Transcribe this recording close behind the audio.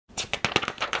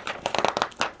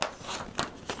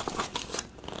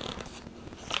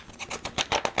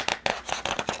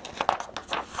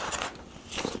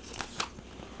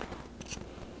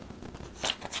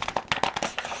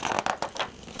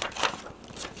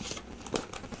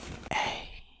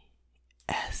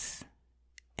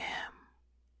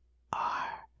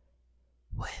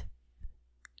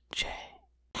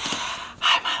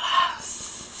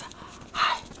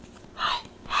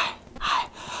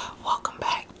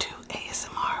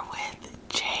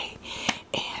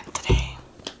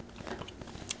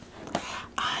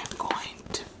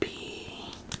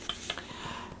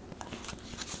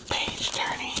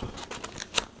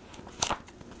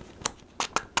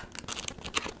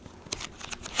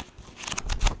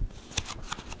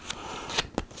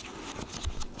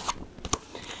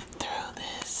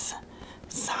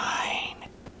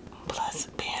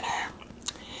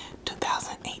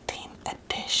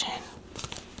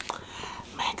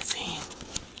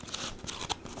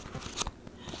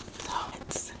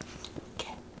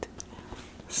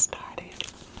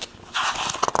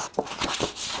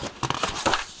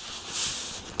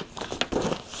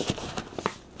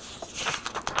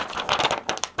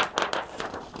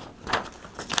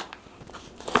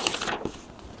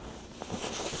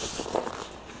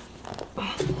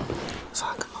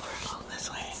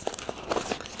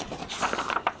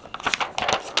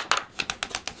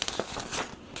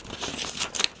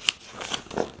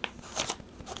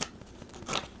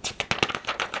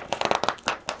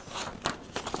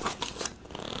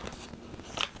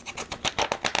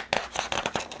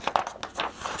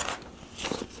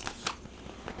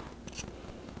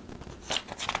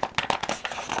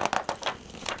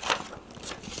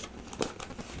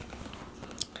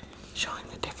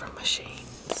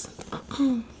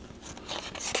to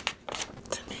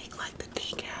make like the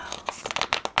decals.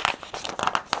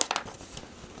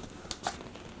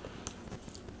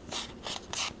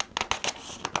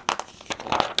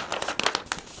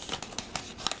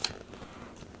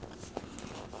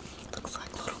 Looks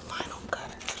like little vinyl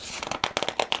cutters.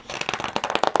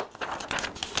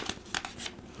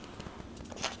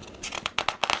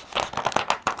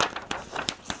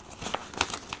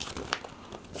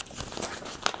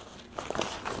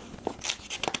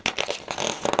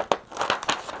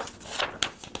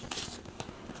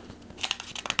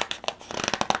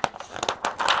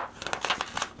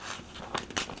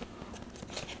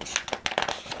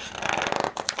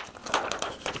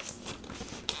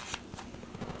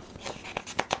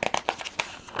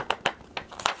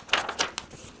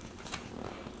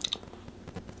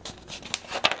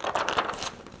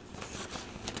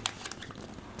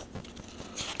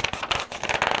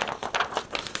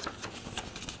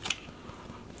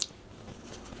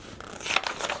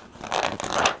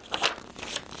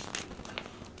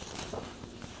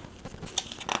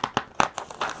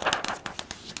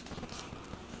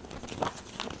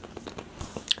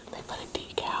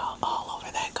 All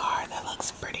over that card. That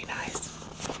looks pretty nice.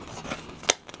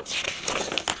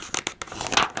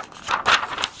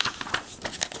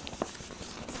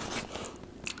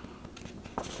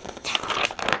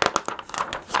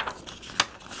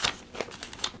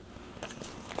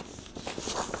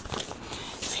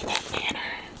 See that banner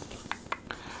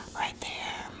right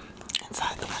there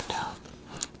inside the window?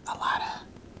 A lot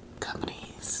of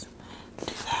companies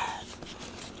do that.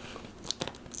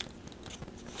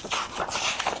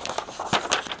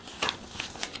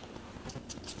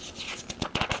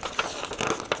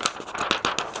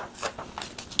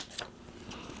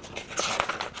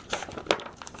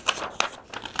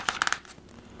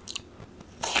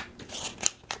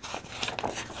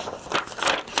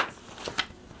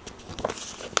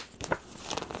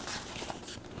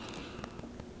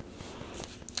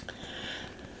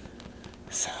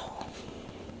 So,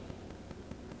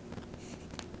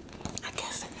 I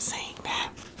guess they're saying that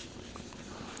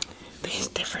these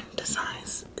different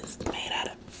designs is made out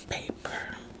of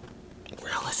paper,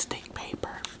 realistic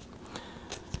paper.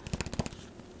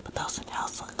 But those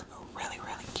nails look really,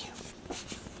 really cute.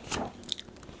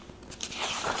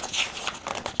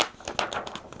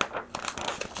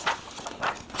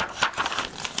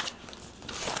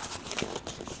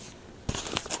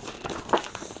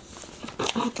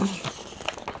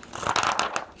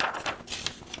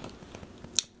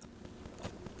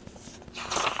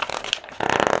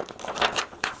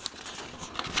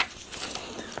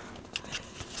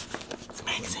 This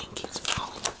magazine keeps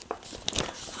falling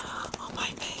on my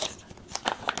face.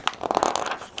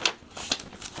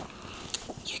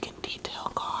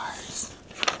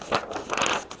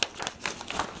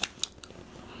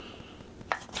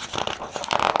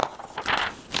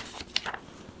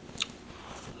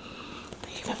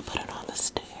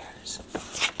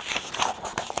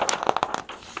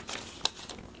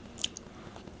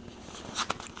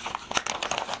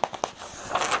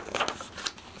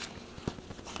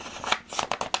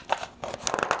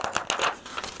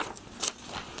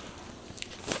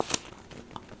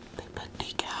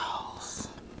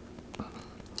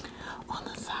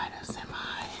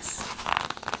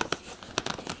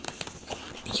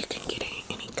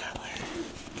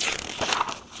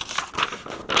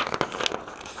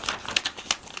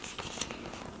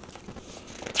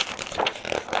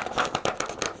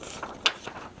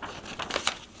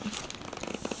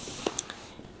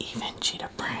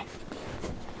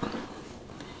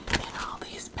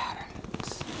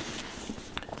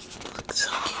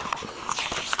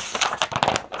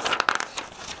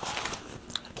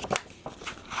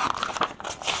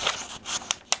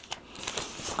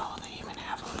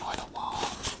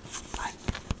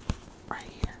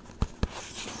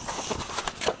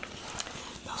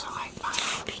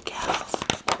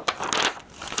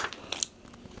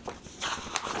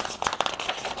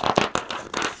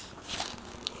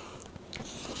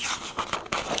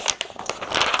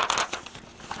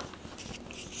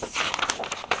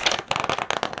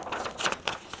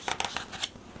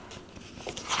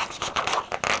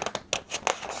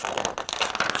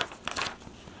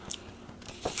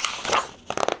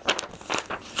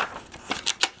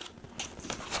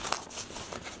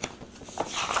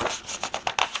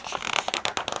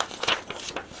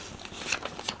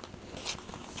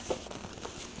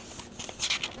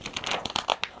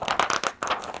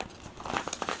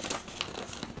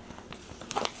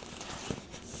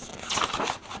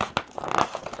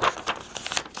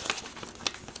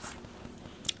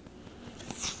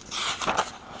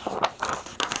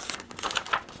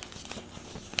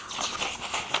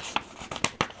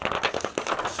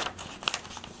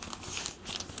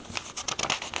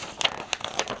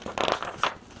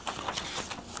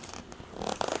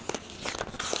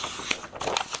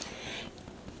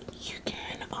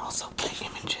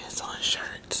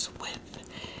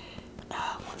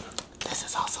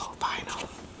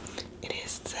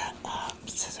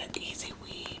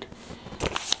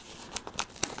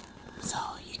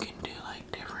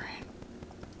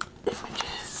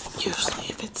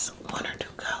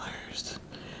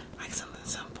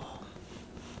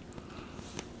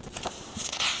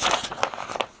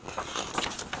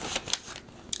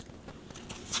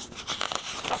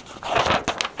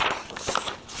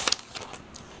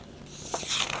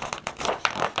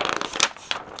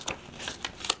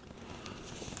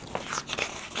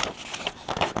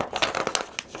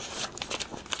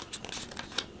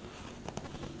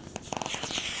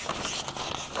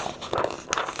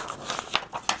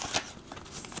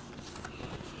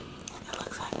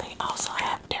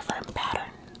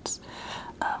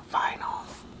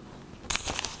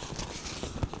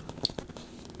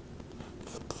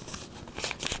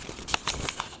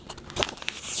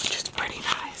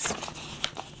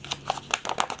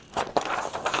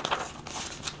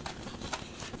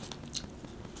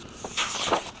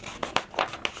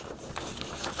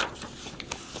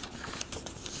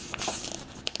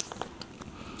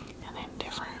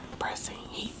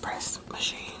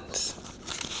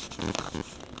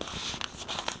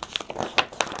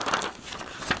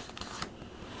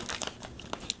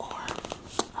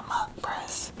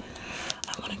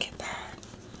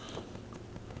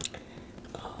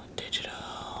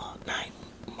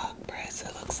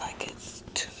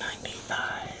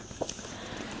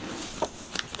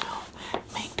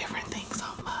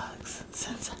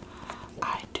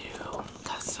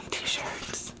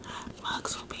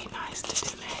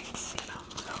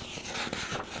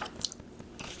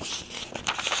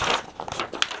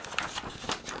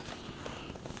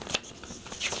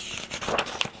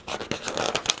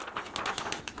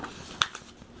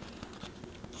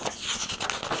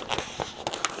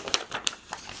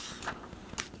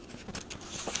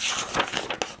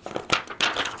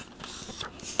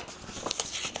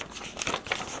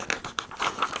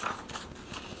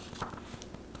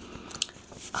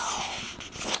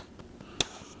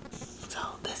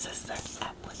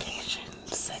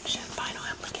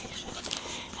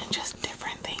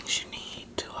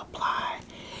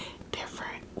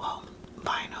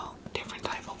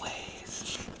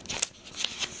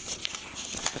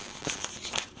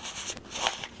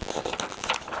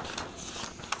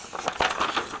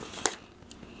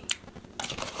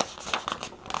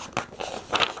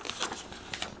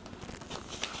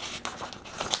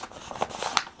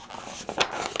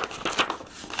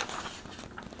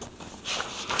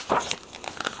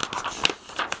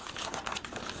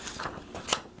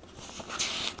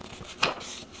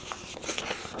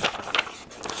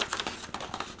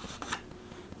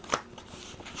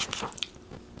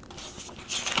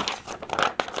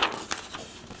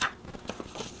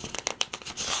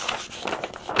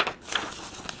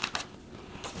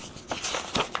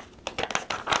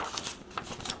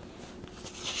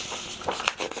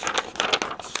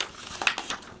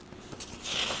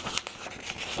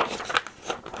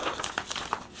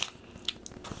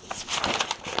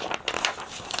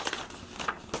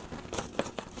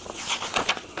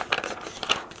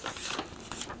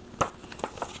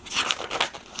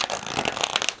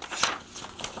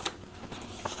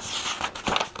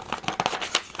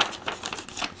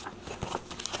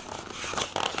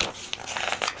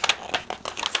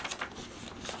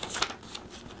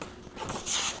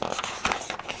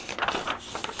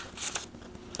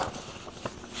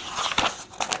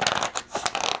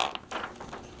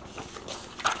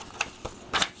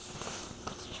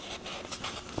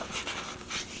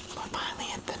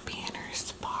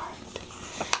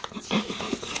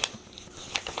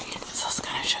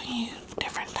 showing you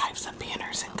different types of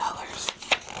banners and colors.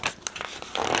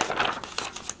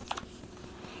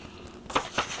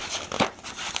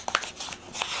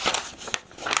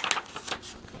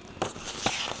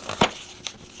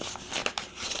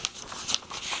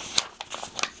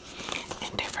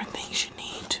 And different things you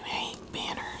need to hang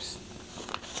banners.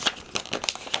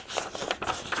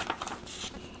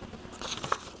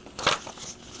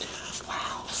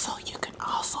 Wow, so you can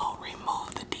also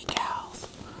remove the decals.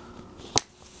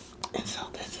 And so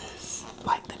this is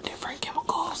like the different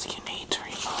chemicals you need to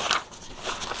remove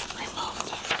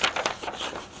them.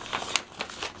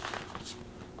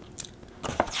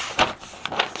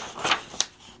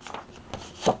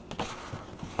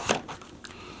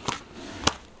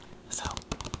 So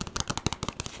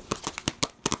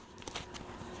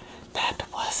that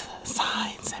was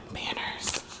signs and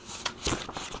banners.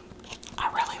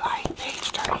 I really like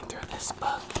page turning through this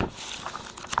book.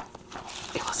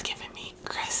 It was giving me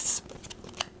crisp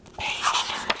page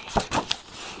turning.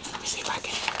 Let me see if I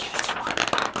can get it to work.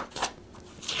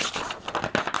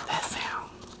 That sound.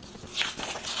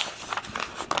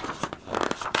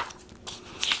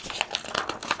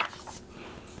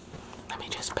 Let me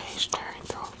just page turn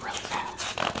through it really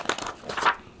fast.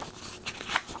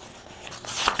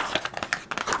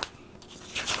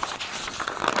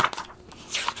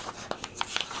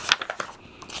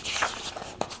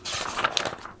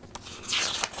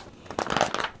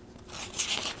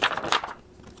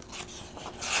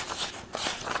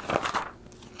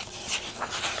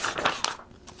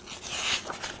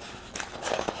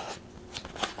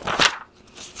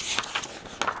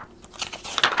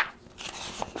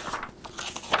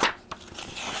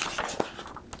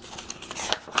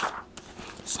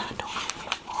 It's not doing it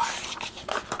anymore.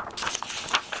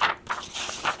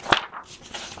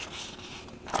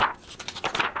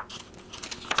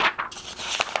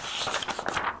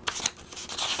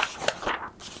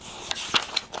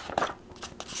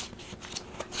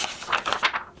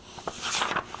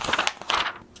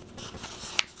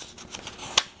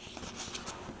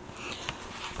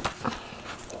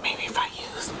 Maybe if I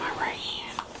use my right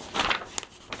hand.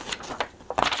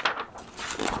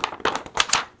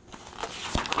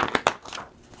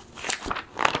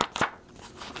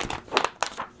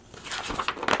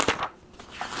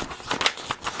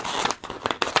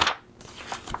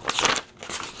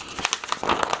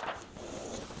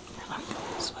 Let me go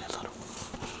this way a little.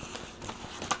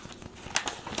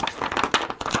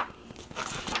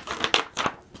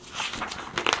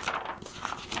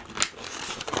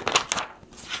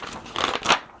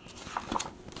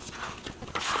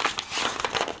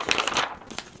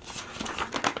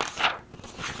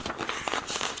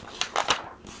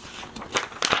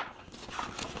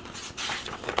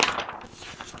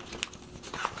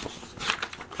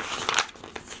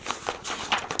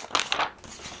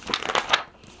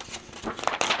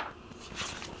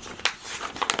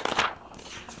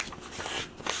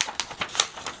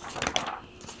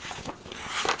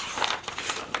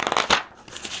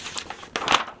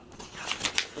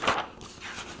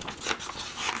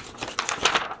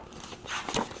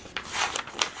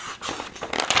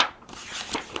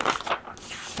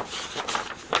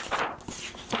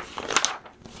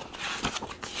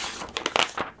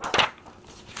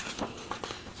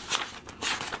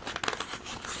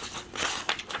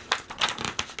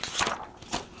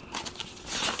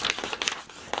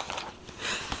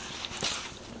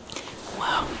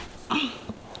 Well, it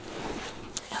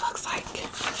looks like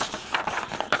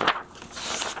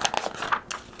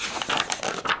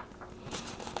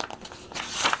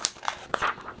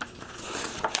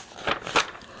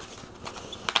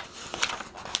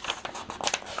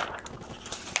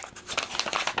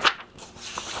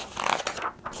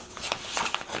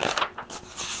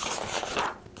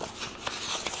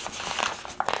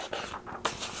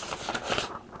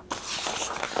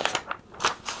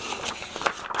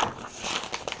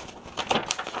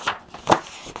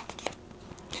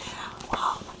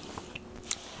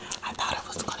I thought it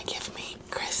was going to give me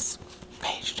crisp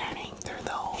page turning through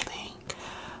the whole thing,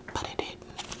 but it didn't.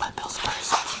 But those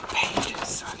first few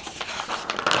pages, honey,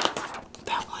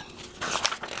 that one,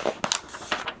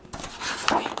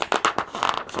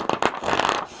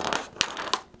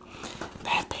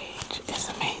 that page is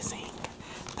amazing.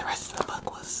 The rest of the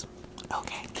book was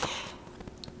okay,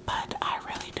 but I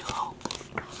really do hope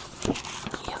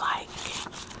you like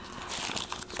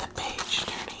the page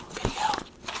turning video.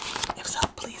 If so,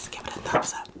 please give it a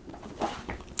thumbs up.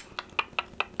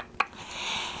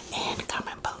 And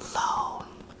comment below.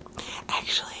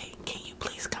 Actually, can you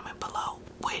please comment below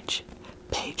which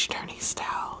page turning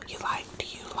style you like? Do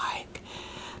you like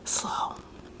slow,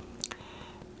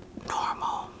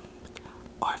 normal,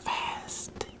 or fast?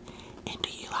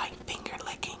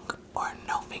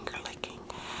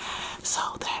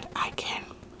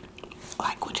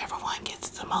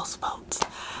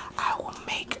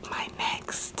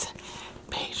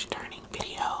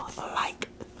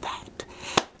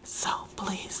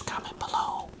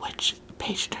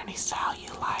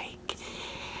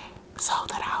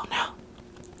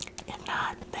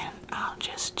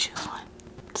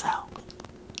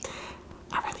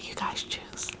 guys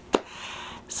choose.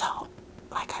 So,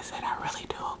 like I said, I really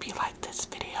do hope you like this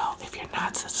video. If you're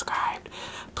not subscribed,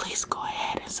 please go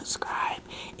ahead and subscribe.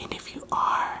 And if you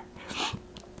are,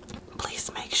 please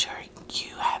make sure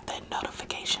you have the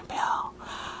notification bell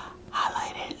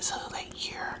highlighted so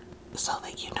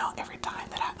that you know every time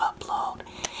that